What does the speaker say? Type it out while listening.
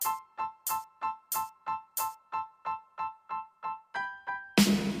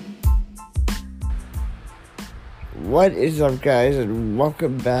What is up, guys, and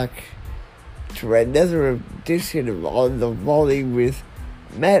welcome back to another edition of On the Volley with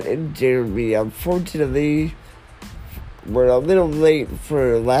Matt and Jeremy. Unfortunately, we're a little late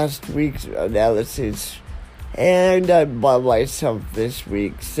for last week's analysis, and I'm by myself this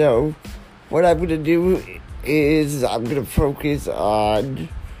week. So, what I'm going to do is I'm going to focus on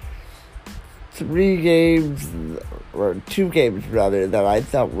 2 games that I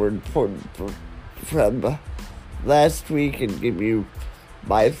thought were important from last week and give you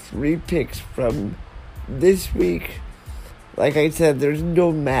my 3 picks from this week. Like I said, there's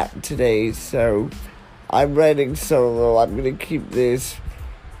no Matt today, so I'm writing solo. I'm going to keep this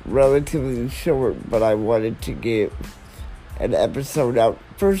relatively short, but I wanted to get an episode out.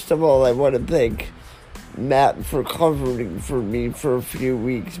 First of all, I want to thank Matt for covering for me for a few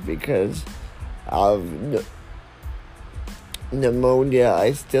weeks because of pneumonia.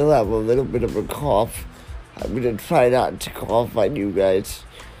 I still have a little bit of a cough. I'm going to try not to cough on you guys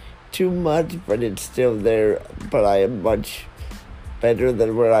too much, but it's still there. But I am much better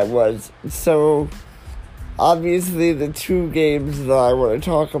than where I was. So, obviously, the 2 games that I want to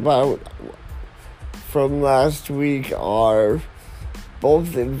talk about from last week are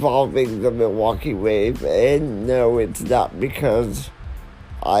both involving the Milwaukee Wave. And no, it's not because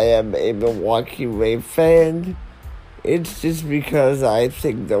I am a Milwaukee Wave fan. It's just because I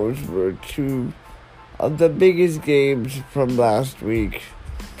think those were 2 of the biggest games from last week.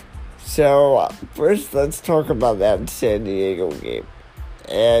 So, first let's talk about that San Diego game.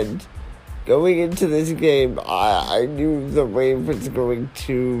 And going into this game, I knew the Wave was going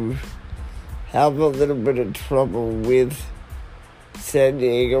to have a little bit of trouble with San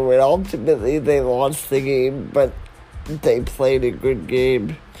Diego, and ultimately they lost the game, but they played a good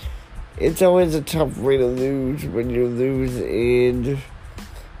game. It's always a tough way to lose when you lose in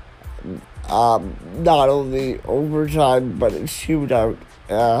not only overtime, but a shootout.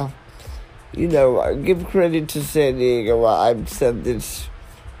 Give credit to San Diego. I've said this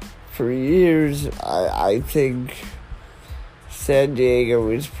for years. I think San Diego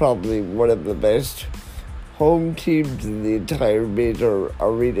is probably one of the best home teams in the entire Major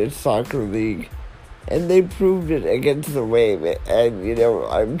Arena Soccer League. And they proved it against the Wave. And,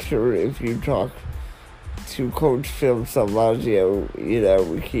 I'm sure if you talk to Coach Phil Salvaggio,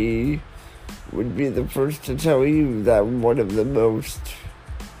 he would be the first to tell you that one of the most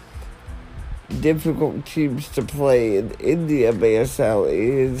difficult teams to play in the MASL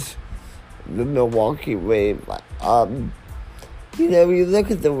is the Milwaukee Wave. You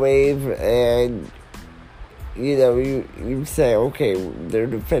look at the Wave and, you say, okay, they're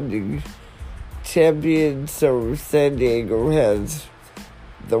defending champions, so San Diego has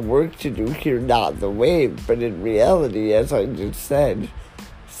the work to do here, not the Wave. But in reality, as I just said,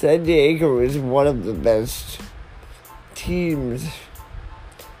 San Diego is one of the best teams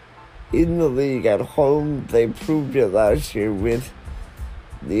in the league at home. They proved it last year with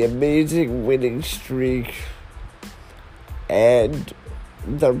the amazing winning streak, and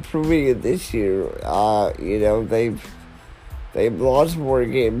they're proving it this year. They've lost more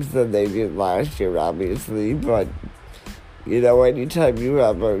games than they did last year, obviously, but anytime you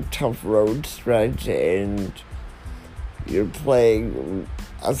have a tough road stretch and you're playing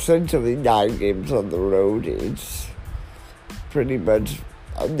essentially 9 games on the road, it's pretty much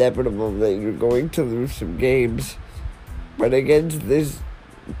inevitable that you're going to lose some games. But against this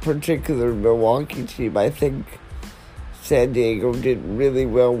particular Milwaukee team, I think San Diego did really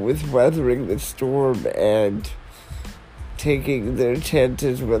well with weathering the storm and taking their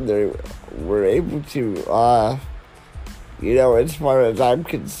chances when they were able to. As far as I'm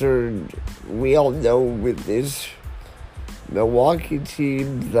concerned, we all know with this Milwaukee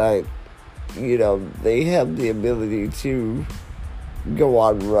team that, they have the ability to go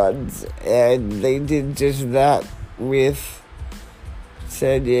on runs, and they did just that with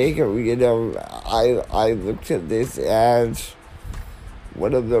San Diego. I looked at this as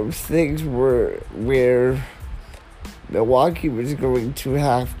one of those things where Milwaukee was going to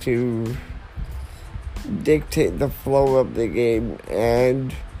have to dictate the flow of the game,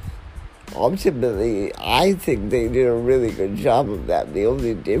 and ultimately, I think they did a really good job of that. The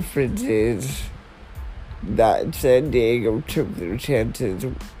only difference is that San Diego took their chances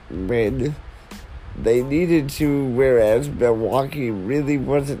when they needed to, whereas Milwaukee really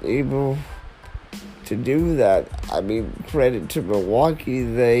wasn't able to do that. I mean, credit to Milwaukee,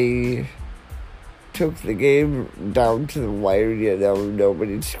 they took the game down to the wire.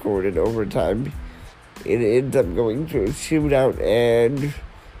 Nobody scored in overtime. It ends up going to a shootout, and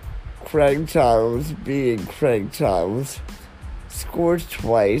Craig Childs, being Craig Childs, scores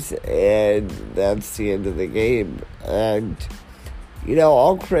twice, and that's the end of the game. And,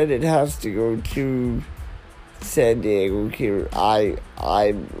 all credit has to go to San Diego here.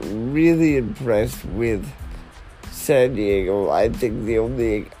 I'm really impressed with San Diego. I think the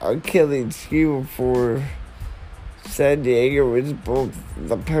only Achilles heel for San Diego is both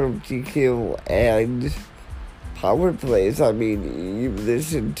the penalty kill and power plays. I mean, you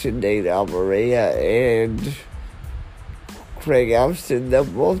listen to Nate Almeria and Craig Alston, they'll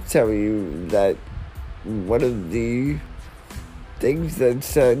both tell you that one of the things that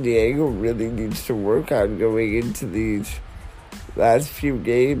San Diego really needs to work on going into these last few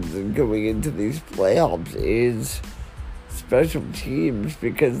games and going into these playoffs is special teams,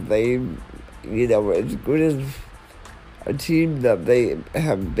 because they, as good as a team that they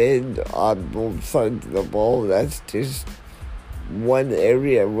have been on both sides of the ball, that's just one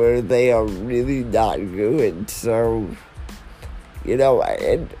area where they are really not good. So,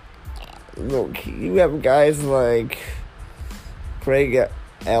 and look, you have guys like Craig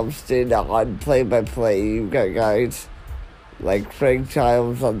Alston on play-by-play. You got guys like Craig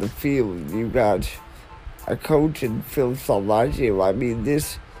Childs on the field. You got a coach in Phil Salvaggio. I mean,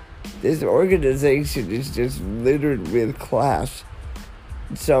 this organization is just littered with class.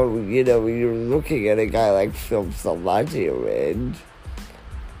 So, you're looking at a guy like Phil Salvaggio, and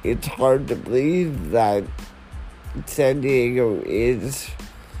it's hard to believe that San Diego is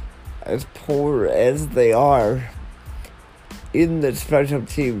as poor as they are in the special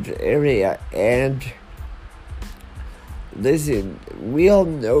teams area. And listen, we all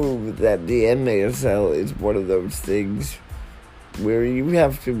know that the NASL is one of those things where you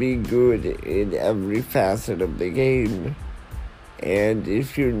have to be good in every facet of the game. And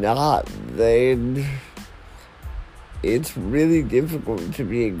if you're not, then it's really difficult to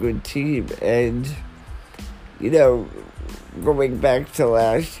be a good team. And, going back to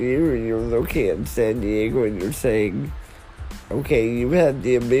last year, and you're looking at San Diego and you're saying, okay, you had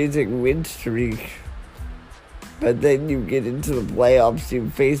the amazing win streak, but then you get into the playoffs,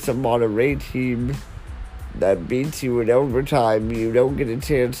 you face a Monterey team that beats you in overtime. You don't get a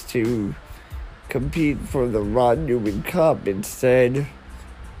chance to compete for the Ron Newman Cup. Instead,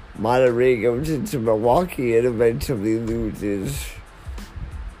 Monterey goes into Milwaukee and eventually loses.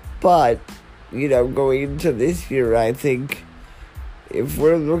 But, going into this year, I think if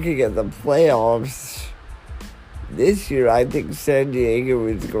we're looking at the playoffs this year, I think San Diego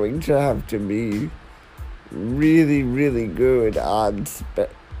is going to have to be really, really good on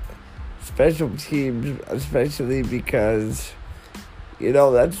special teams, especially because,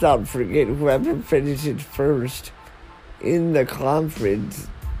 let's not forget, whoever finishes first in the conference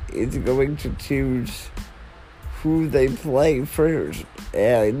is going to choose who they play first.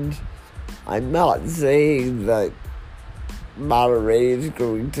 And I'm not saying that Monterey is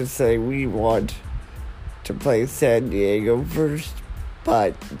going to say we want to play San Diego first,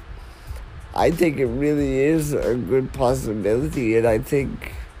 but I think it really is a good possibility. And I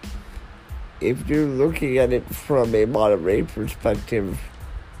think if you're looking at it from a Monterey perspective,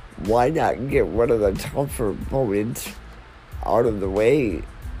 why not get one of the tougher opponents out of the way?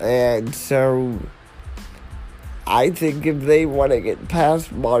 And so I think if they want to get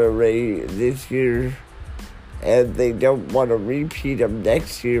past Monterey this year and they don't want to repeat them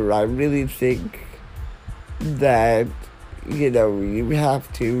next year, I really think that, you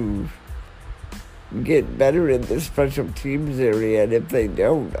have to get better in the special teams area. And if they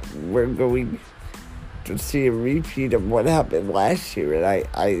don't, we're going to see a repeat of what happened last year.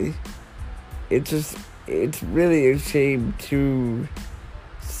 And it's really a shame to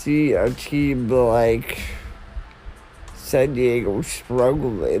see a team like San Diego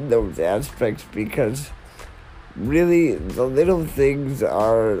struggle in those aspects, because really the little things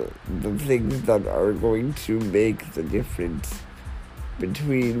are the things that are going to make the difference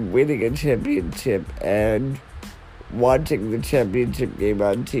between winning a championship and watching the championship game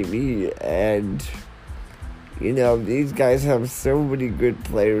on TV. And, these guys have so many good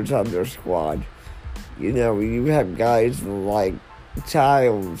players on their squad. You have guys like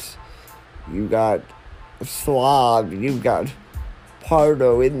Childs, you got Slav, you got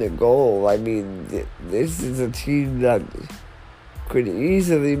Pardo in the goal. I mean, this is a team that could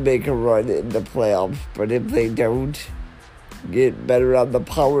easily make a run in the playoffs, but if they don't get better on the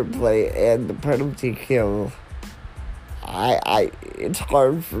power play and the penalty kill, it's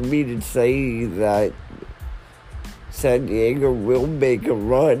hard for me to say that San Diego will make a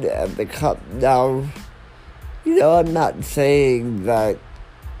run at the Cup. Now, I'm not saying that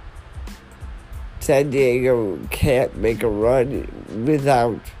San Diego can't make a run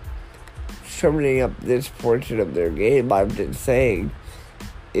without shortening up this portion of their game. I'm just saying,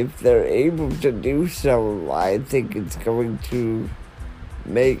 if they're able to do so, I think it's going to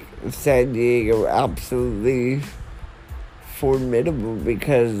make San Diego absolutely formidable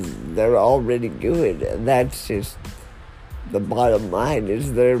because they're already good. And that's just the bottom line,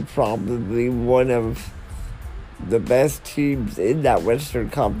 is they're probably one of the best teams in that Western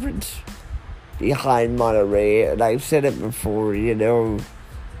Conference behind Monterey. And I've said it before,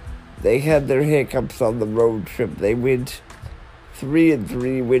 they had their hiccups on the road trip. They went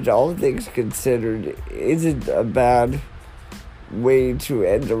 3-3, which all things considered isn't a bad way to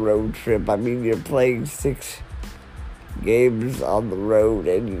end a road trip. I mean, you're playing 6 games on the road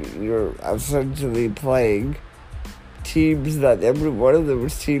and you're essentially playing teams that every one of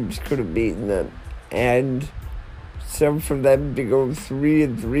those teams could have beaten them. And so for them to go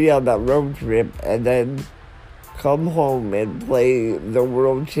 3-3 on that road trip and then come home and play the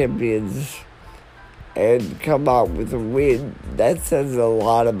world champions and come out with a win, that says a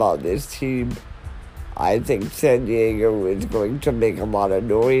lot about this team. I think San Diego is going to make a lot of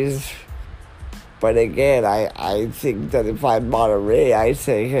noise. But again, I think that if I'm Monterey, I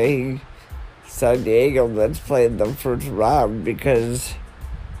say, hey, San Diego, let's play in the first round, because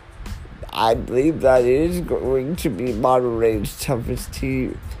I believe that is going to be Monterey's toughest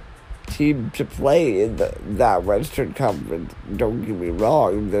team to play in that Western Conference. Don't get me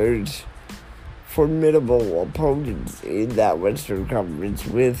wrong, there's formidable opponents in that Western Conference,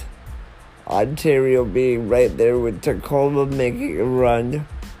 with Ontario being right there, with Tacoma making a run,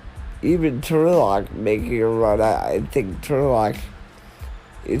 even Turlock making a run. I think Turlock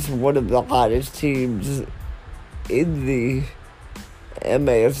is one of the hottest teams in the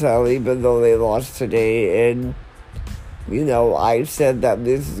MASL, even though they lost today. And, I said that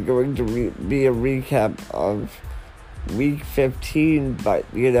this is going to be a recap of Week 15, but,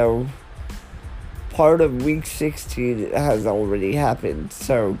 part of Week 16 has already happened.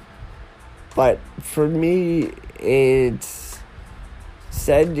 So, but for me, it's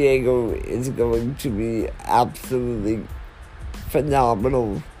San Diego is going to be absolutely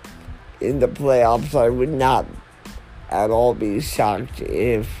phenomenal in the playoffs. I would not at all be shocked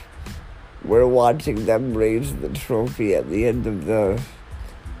if we're watching them raise the trophy at the end of the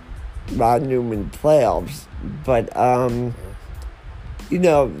Ron Newman playoffs. But,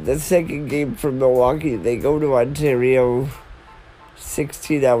 the second game for Milwaukee, they go to Ontario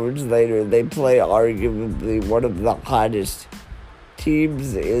 16 hours later. They play arguably one of the hottest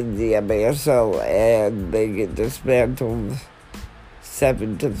teams in the MASL, and they get dismantled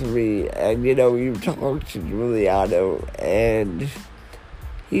 7-3. And you talk to Giuliano, and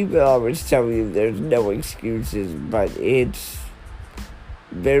he will always tell you there's no excuses, but it's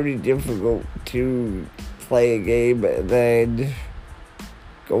very difficult to play a game and then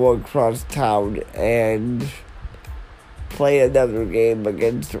go across town and play another game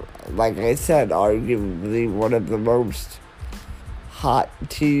against, like I said, arguably one of the most hot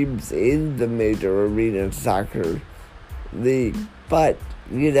teams in the Major Arena Soccer League. But,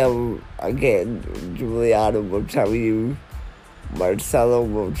 again, Giuliano will tell you, Marcelo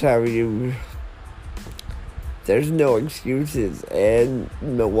will tell you, there's no excuses. And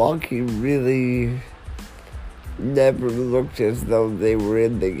Milwaukee really never looked as though they were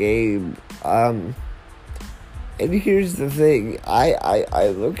in the game. And here's the thing,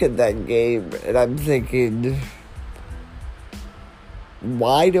 I look at that game and I'm thinking,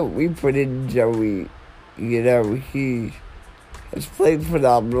 why don't we put in Joey? He has played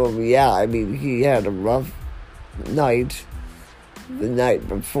phenomenal. Yeah, I mean, he had a rough night the night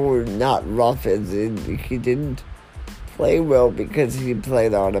before. Not rough as in he didn't play well because he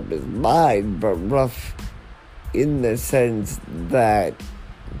played out of his mind, but rough in the sense that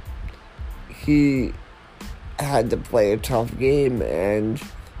he had to play a tough game and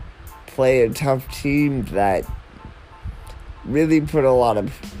play a tough team that really put a lot of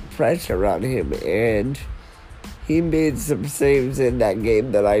pressure on him, and he made some saves in that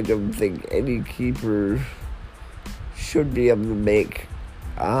game that I don't think any keeper should be able to make.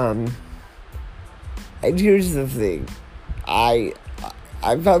 And here's the thing, I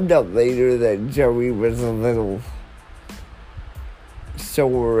found out later that Joey was a little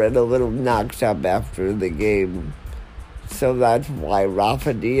sore and a little knocked up after the game, so that's why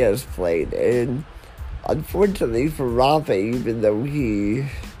Rafa Diaz played. And unfortunately for Rafa, even though he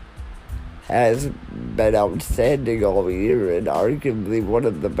has been outstanding all year and arguably one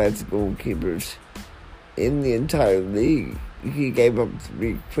of the best goalkeepers in the entire league, he gave up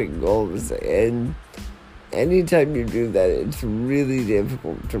 3 quick goals, and anytime you do that, it's really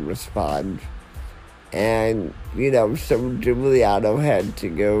difficult to respond. And, so Giuliano had to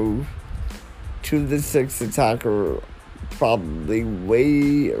go to the sixth attacker probably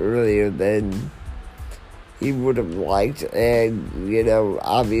way earlier than he would have liked. And,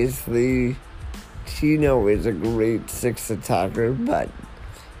 obviously Chino is a great sixth attacker, but,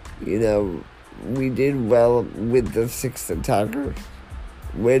 we did well with the sixth attacker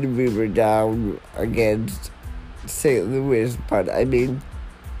when we were down against St. Louis. But,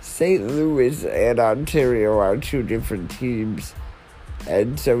 St. Louis and Ontario are two different teams.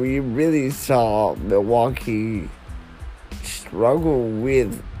 And so you really saw Milwaukee struggle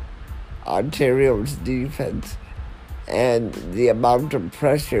with Ontario's defense and the amount of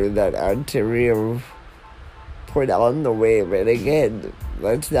pressure that Ontario put on the Wave. And again,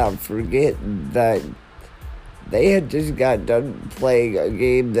 let's not forget that they had just got done playing a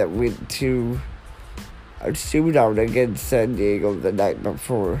game that went to a shootout against San Diego the night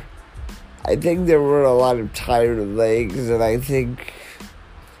before. I think there were a lot of tired legs, and I think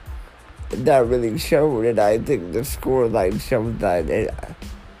that really showed, and I think the scoreline showed that. And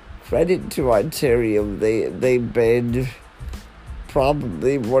credit to Ontario, they've been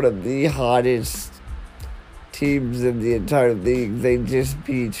probably one of the hottest teams in the entire league. They just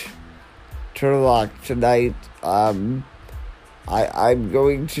beat Turlock tonight. I'm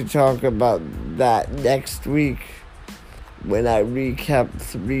going to talk about that next week when I recap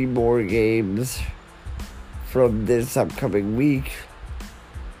 3 more games from this upcoming week.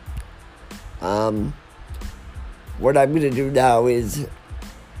 What I'm going to do now is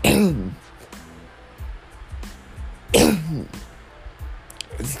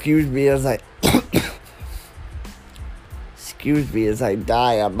excuse me as I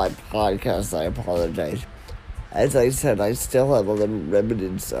die on my podcast. I apologize. As I said, I still have a little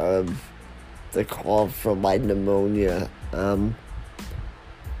remnants of the cough from my pneumonia.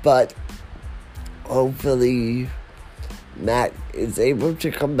 But hopefully Matt is able to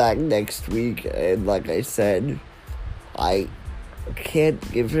come back next week, and like I said, I can't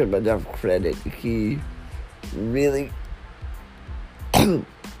give him enough credit. He really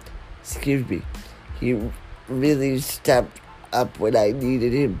excuse me, he really stepped up when I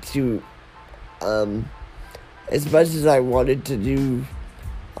needed him to. As much as I wanted to do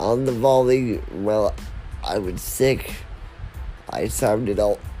on the volley, well, I was sick. I sounded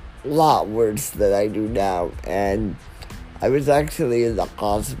a lot worse than I do now, and I was actually in the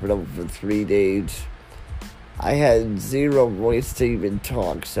hospital for 3 days. I had zero voice to even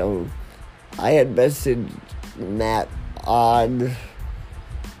talk, so I had messaged Matt on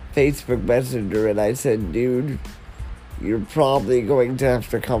Facebook Messenger, and I said, dude, you're probably going to have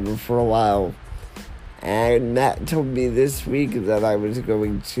to cover for a while. And Matt told me this week that I was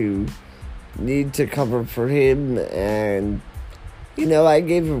going to need to cover for him, and, I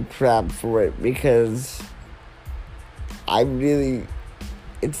gave him crap for it because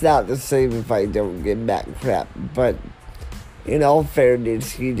it's not the same if I don't give Matt crap, but in all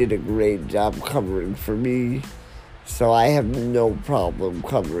fairness, he did a great job covering for me, so I have no problem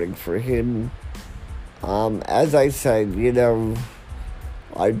covering for him. As I said,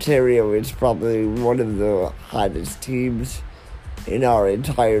 Ontario is probably one of the hottest teams in our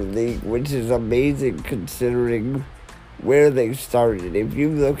entire league, which is amazing considering where they started. If you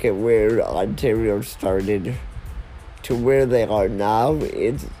look at where Ontario started to where they are now,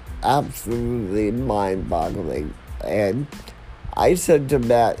 it's absolutely mind-boggling. And I said to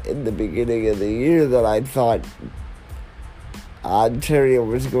Matt in the beginning of the year that I thought Ontario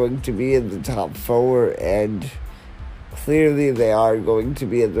was going to be in the top 4, and clearly they are going to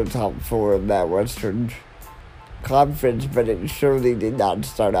be in the top 4 of that Western Conference, but it surely did not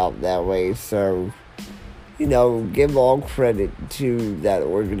start out that way. So, give all credit to that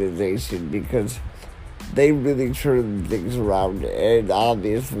organization because they really turned things around, and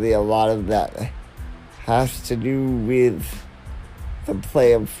obviously a lot of that has to do with the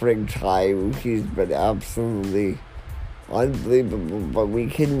play of Frank Ty. He's been absolutely unbelievable, but we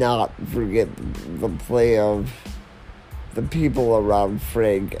cannot forget the play of the people around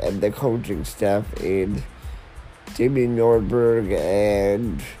Frank and the coaching staff in Jimmy Nordberg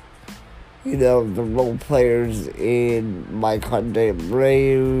and, the role players in Mike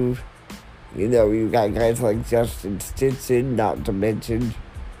Hyundai-Abreu. You got guys like Justin Stinson, not to mention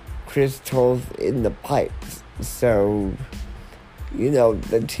Chris Toth in the pipes. So,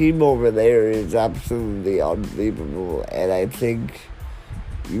 the team over there is absolutely unbelievable, and I think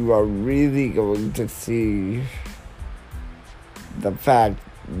you are really going to see the fact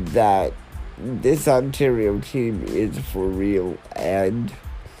that this Ontario team is for real, and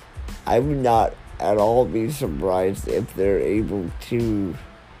I would not at all be surprised if they're able to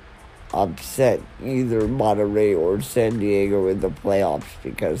upset either Monterey or San Diego in the playoffs,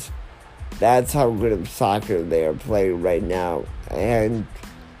 because That's how good of soccer they are playing right now. And,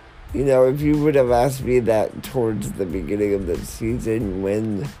 if you would have asked me that towards the beginning of the season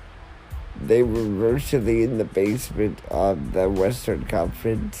when they were virtually in the basement of the Western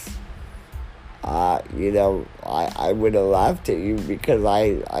Conference, I would have laughed at you because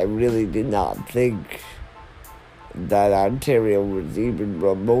I really did not think that Ontario was even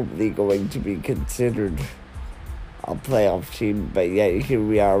remotely going to be considered a playoff team. But yet here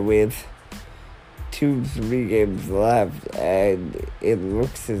we are with 2-3 games left, and it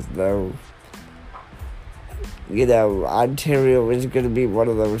looks as though, Ontario is going to be one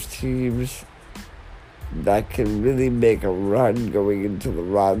of those teams that can really make a run going into the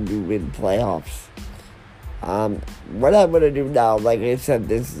round to win playoffs. What I'm going to do now, like I said,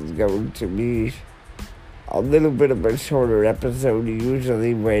 this is going to be a little bit of a shorter episode.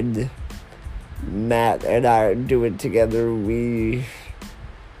 Usually when Matt and I do it together, we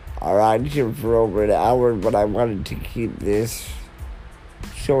are on here for over an hour, but I wanted to keep this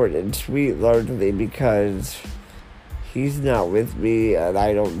short and sweet largely because he's not with me and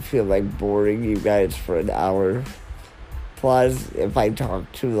I don't feel like boring you guys for an hour. Plus, if I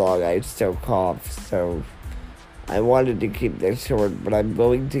talk too long, I still cough, so I wanted to keep this short, but I'm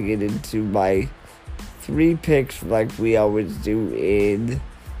going to get into my 3 picks like we always do in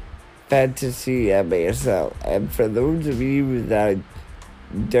Fantasy MASL. And for those of you that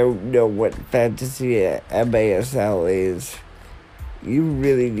don't know what Fantasy MASL is, you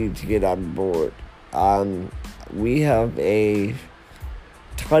really need to get on board. We have a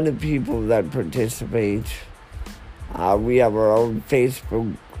ton of people that participate. We have our own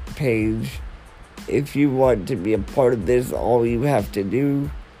Facebook page. If you want to be a part of this, all you have to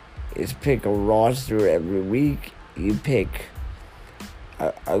do is pick a roster every week. You pick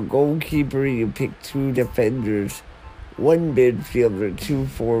a goalkeeper, you pick 2 defenders, 1 midfielder, 2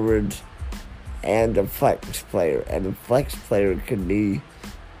 forwards, and a flex player. And a flex player can be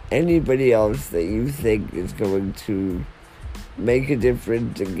anybody else that you think is going to make a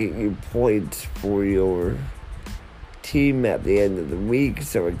difference and get you points for your team at the end of the week.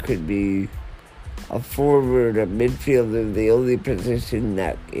 So it could be a forward, a midfielder. The only position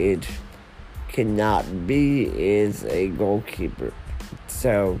that it cannot be is a goalkeeper.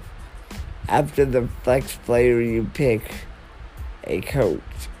 So after the flex player, you pick a coach.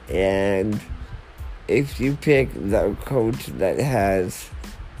 And if you pick the coach that has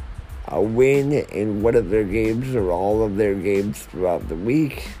a win in one of their games or all of their games throughout the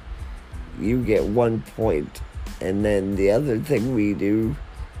week, you get 1 point. And then the other thing we do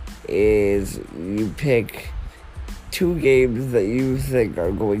is you pick 2 games that you think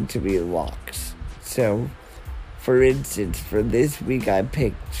are going to be locks. So, for instance, for this week I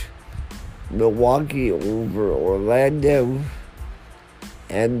picked Milwaukee over Orlando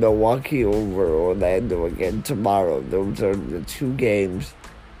and Milwaukee over Orlando again tomorrow. Those are the 2 games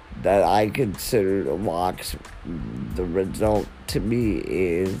that I consider locks. The result to me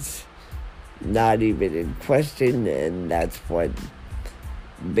is not even in question, and that's what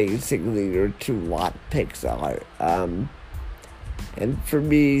basically your 2 lock picks are. And for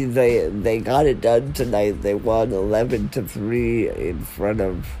me, they got it done tonight. They won 11-3 in front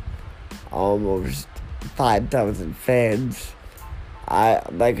of almost 5,000 fans.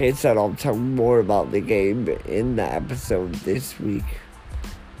 Like I said, I'll talk more about the game in the episode this week.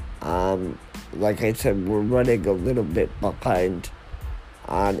 Like I said, we're running a little bit behind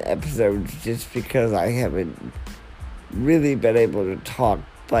on episodes just because I haven't really been able to talk,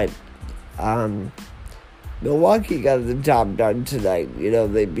 but Milwaukee got the job done tonight.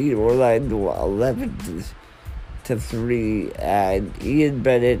 They beat Orlando 11-3, and Ian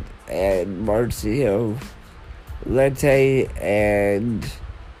Bennett and Marcio Lete and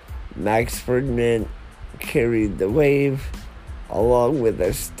Max Ferdinand carried the wave, along with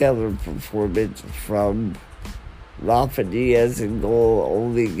a stellar performance from Rafa Diaz in goal,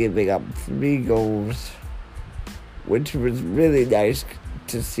 only giving up 3 goals, which was really nice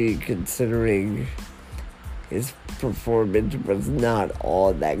to see considering his performance was not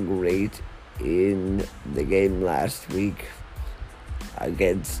all that great in the game last week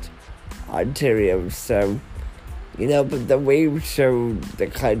against Ontario. So, but the Wave showed the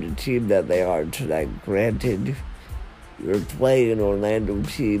kind of team that they are tonight. Granted, you're playing an Orlando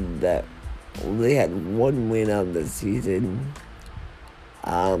team that only had 1 win on the season.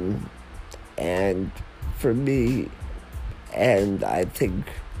 And for me, and I think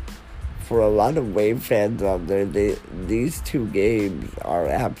for a lot of Wave fans out there, these 2 games are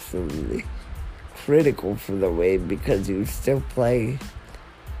absolutely critical for the Wave because you still play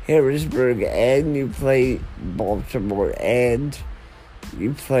Harrisburg and you play Baltimore and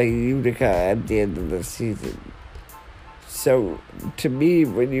you play Utica at the end of the season. So, to me,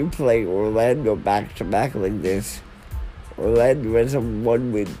 when you play Orlando back-to-back like this, Orlando as a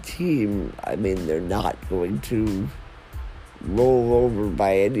one-win team, I mean, they're not going to roll over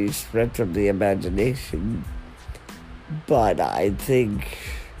by any stretch of the imagination. But I think,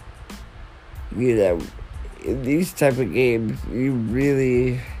 in these type of games, you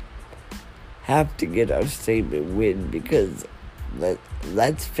really have to get a statement win because,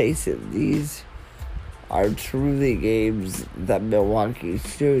 let's face it, these are truly games that Milwaukee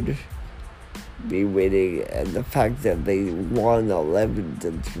should be winning, and the fact that they won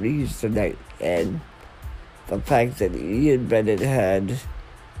 11-3 tonight, and the fact that Ian Bennett had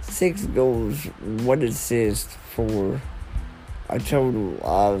 6 goals, 1 assist for a total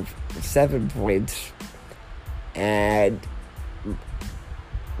of 7 points, and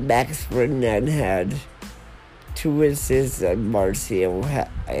Max Ferdinand had 2 assists, and Marcio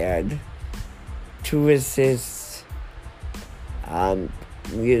had 2 assists.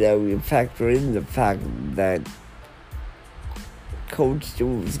 You factor in the fact that Coach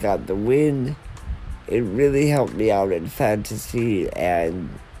Jules got the win. It really helped me out in fantasy, and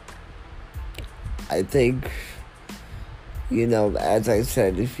I think, as I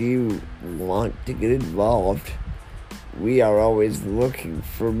said, if you want to get involved, we are always looking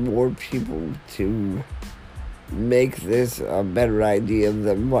for more people to make this a better idea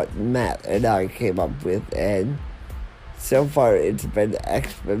than what Matt and I came up with, and so far it's been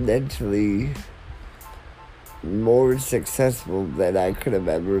exponentially more successful than I could have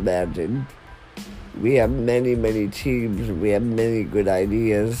ever imagined. We have many, many teams, we have many good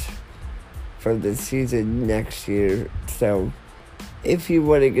ideas for the season next year, so if you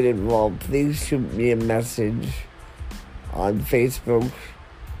want to get involved, please shoot me a message on Facebook.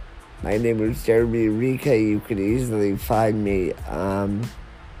 My name is Jeremy Rika. You can easily find me.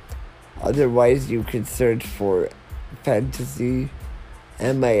 Otherwise, you can search for Fantasy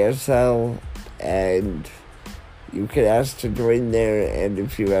MISL, and you can ask to join there. And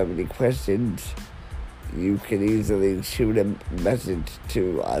if you have any questions, you can easily shoot a message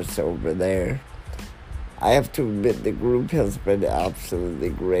to us over there. I have to admit, the group has been absolutely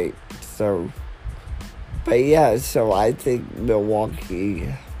great. So I think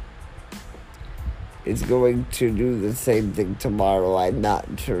Milwaukee is going to do the same thing tomorrow. I'm not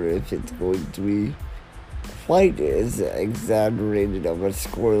sure if it's going to be quite as exaggerated of a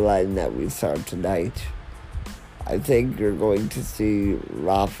scoreline that we saw tonight. I think you're going to see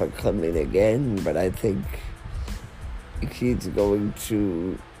Rafa come in again, but I think he's going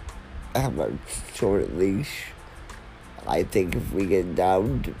to have a short leash. I think if we get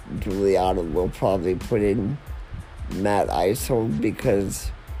down, Giuliano will probably put in Matt Isold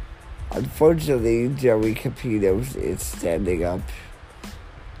because, unfortunately, Joey Capinos is standing up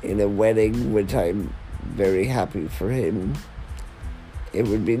in a wedding, which I'm very happy for him. It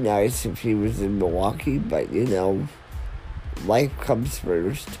would be nice if he was in Milwaukee, but, life comes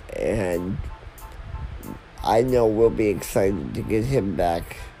first, and I know we'll be excited to get him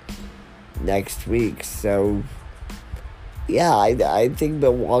back next week. So, I think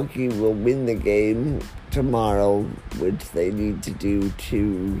Milwaukee will win the game tomorrow, which they need to do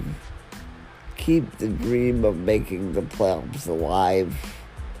to keep the dream of making the playoffs alive.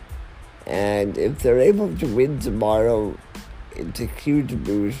 And if they're able to win tomorrow, it's a huge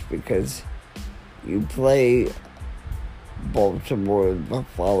boost because you play Baltimore the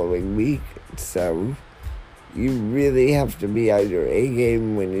following week. So you really have to be on your A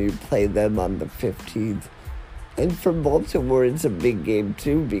game when you play them on the 15th. And for Baltimore, it's a big game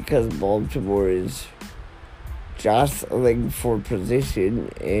too because Baltimore is jostling for position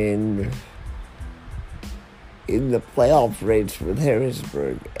in the playoff race with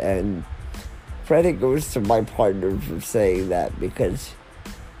Harrisburg. And credit goes to my partner for saying that because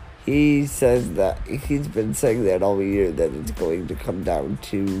he says that he's been saying that all year, that it's going to come down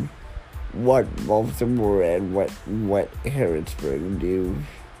to what Baltimore and what Harrisburg do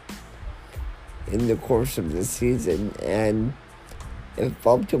in the course of the season. And if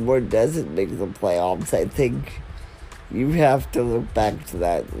Baltimore doesn't make the playoffs, I think you have to look back to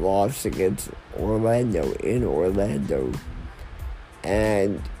that loss against Orlando in Orlando.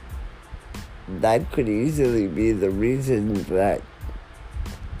 And that could easily be the reason that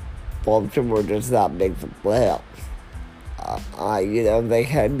Baltimore does not make the playoffs. They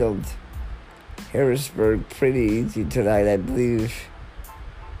handled Harrisburg pretty easy tonight. I believe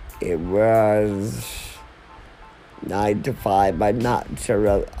it was 9-5. I'm not sure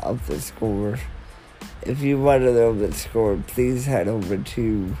of the score. If you want to know the score, please head over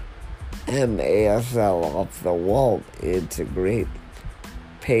to MASL Off the Wall. It's a great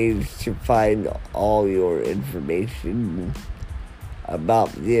page to find all your information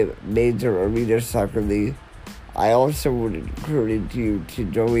about the Major Arena Soccer League. I also would encourage you to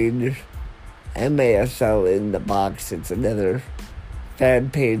join MASL in the Box. It's another fan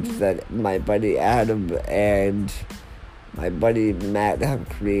page that my buddy Adam and my buddy Matt have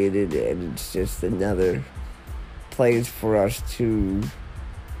created, and it's just another place for us to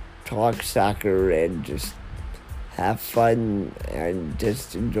talk soccer and just have fun and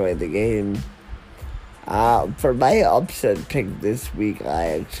just enjoy the game. For my upset pick this week,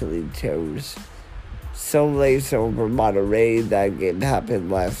 I actually chose Soleil's over Monterrey. That game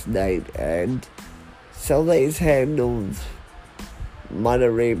happened last night, and Soleil's handled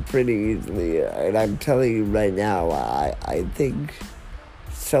Monterrey pretty easily. And I'm telling you right now, I think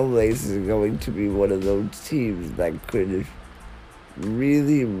Soleil's is going to be one of those teams that could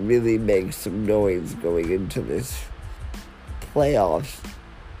really, really make some noise going into this playoffs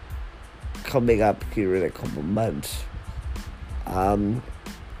coming up here in a couple months.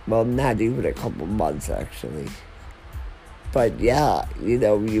 Well, not even a couple months, actually. But yeah,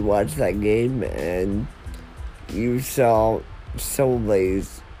 you watched that game and you saw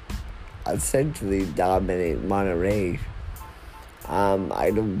Soleil's essentially dominate Monterrey.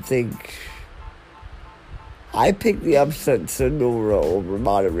 I don't think I picked the upset Sonora over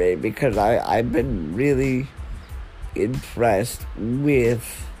Monterrey because I've been really impressed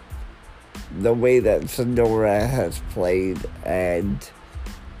with the way that Sonora has played, and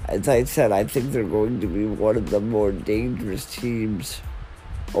as I said, I think they're going to be one of the more dangerous teams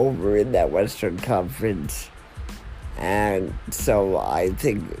over in that Western Conference. And so I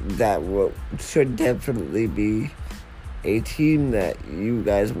think that should definitely be a team that you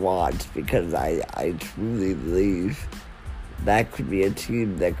guys watch, because I truly believe that could be a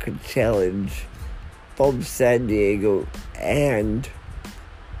team that could challenge both San Diego and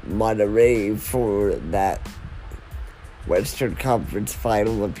Monterrey for that Western Conference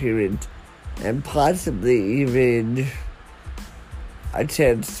final appearance, and possibly even a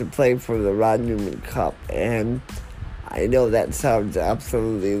chance to play for the Ron Newman Cup. And I know that sounds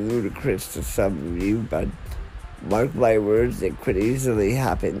absolutely ludicrous to some of you, but mark my words, it could easily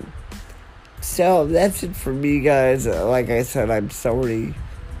happen. So that's it for me, guys. Like I said, I'm sorry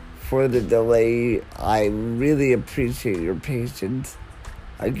for the delay. I really appreciate your patience.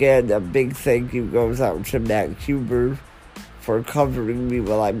 Again, a big thank you goes out to Matt Huber for covering me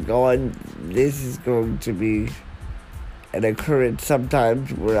while I'm gone. This is going to be an occurrence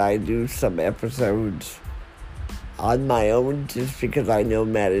sometimes where I do some episodes on my own, just because I know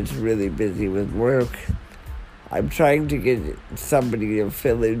Matt is really busy with work. I'm trying to get somebody to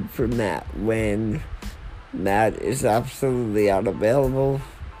fill in for Matt when Matt is absolutely unavailable.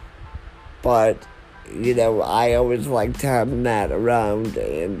 But I always like to have Matt around,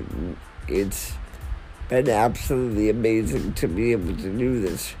 and it's been absolutely amazing to be able to do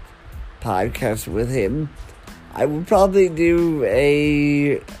this podcast with him. I will probably do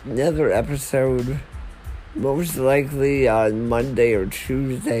another episode, most likely on Monday or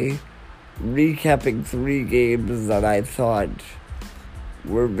Tuesday, recapping 3 games that I thought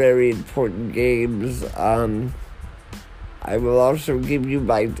were very important games. I will also give you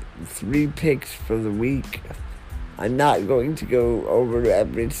my 3 picks for the week. I'm not going to go over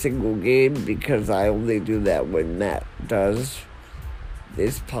every single game because I only do that when Matt does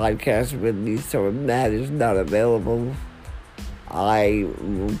this podcast with me. So if Matt is not available, I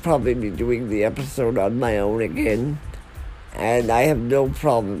will probably be doing the episode on my own again. And I have no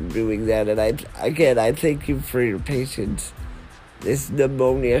problem doing that. And I thank you for your patience. This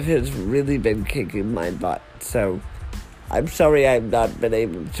pneumonia has really been kicking my butt. So I'm sorry I've not been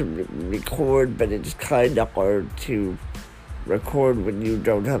able to record, but it's kind of hard to record when you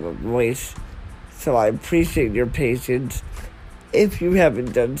don't have a voice. So I appreciate your patience. If you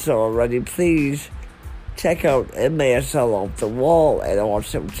haven't done so already, please check out MASL Off the Wall, and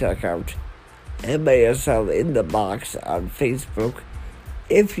also check out MASL in the Box on Facebook.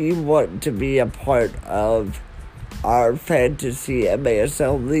 If you want to be a part of our fantasy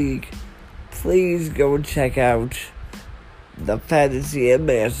MASL league, please go check out the Fantasy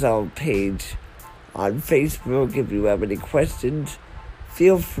MASL page on Facebook. If you have any questions,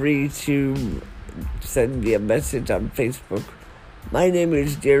 feel free to send me a message on Facebook. My name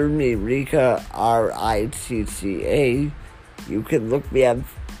is Jeremy Rica, Ricca. You can look me up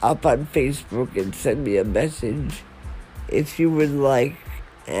on Facebook and send me a message if you would like,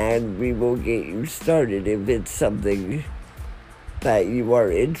 and we will get you started if it's something that you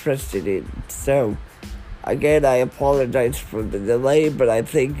are interested in. So, again, I apologize for the delay, but I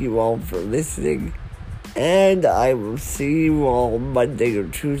thank you all for listening. And I will see you all Monday or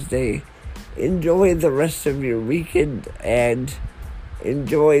Tuesday. Enjoy the rest of your weekend and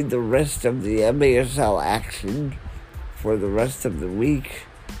enjoy the rest of the MASL action for the rest of the week.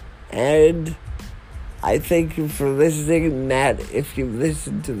 And I thank you for listening. Matt, if you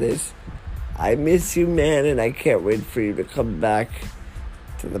listen to this, I miss you, man, and I can't wait for you to come back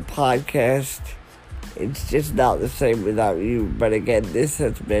to the podcast. It's just not the same without you. But again, this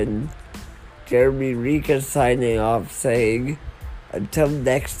has been Jeremy Rika signing off, saying, until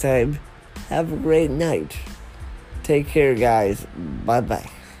next time, have a great night. Take care, guys. Bye-bye.